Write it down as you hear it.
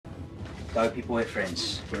Dopey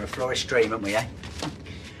boyfriends. We're a florist dream, aren't we, eh?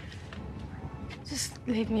 Just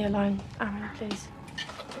leave me alone, Aaron, please.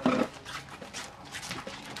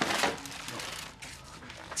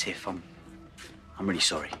 Tiff, I'm really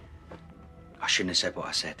sorry. I shouldn't have said what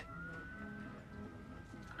I said.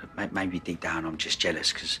 Maybe deep down I'm just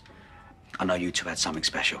jealous because I know you two had something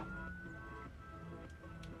special.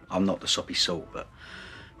 I'm not the soppy sort, but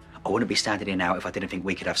I wouldn't be standing here now if I didn't think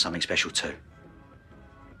we could have something special too.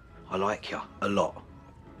 I like you a lot.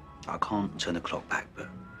 I can't turn the clock back, but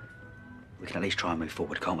we can at least try and move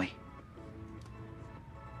forward, can't we?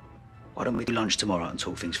 Why don't we do lunch tomorrow and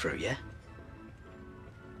talk things through, yeah?